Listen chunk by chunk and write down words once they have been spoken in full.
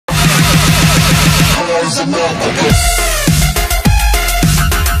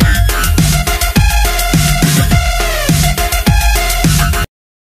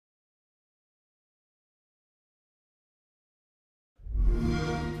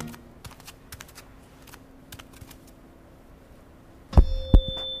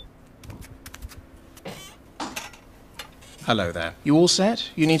Hello there. You all set?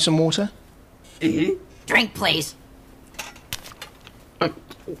 You need some water? Drink, please.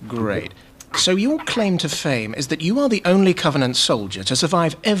 Great. So your claim to fame is that you are the only Covenant soldier to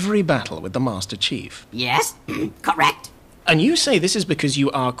survive every battle with the Master Chief. Yes, correct. And you say this is because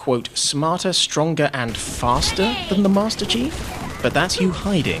you are, quote, smarter, stronger, and faster than the Master Chief? But that's you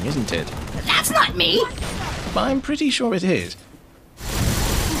hiding, isn't it? That's not me. I'm pretty sure it is.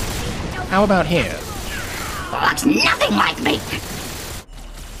 How about here? Looks nothing like me.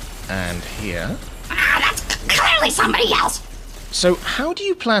 And here? That's clearly somebody else. So how do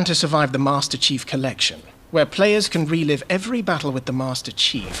you plan to survive the Master Chief Collection, where players can relive every battle with the Master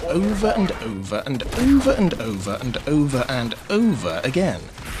Chief over and over and over and over and over and over again?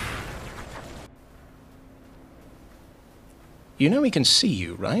 You know he can see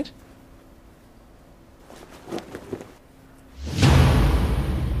you, right?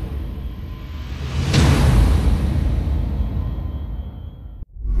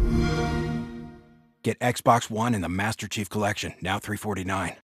 Get Xbox One and the Master Chief Collection, now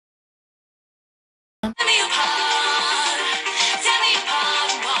 $349.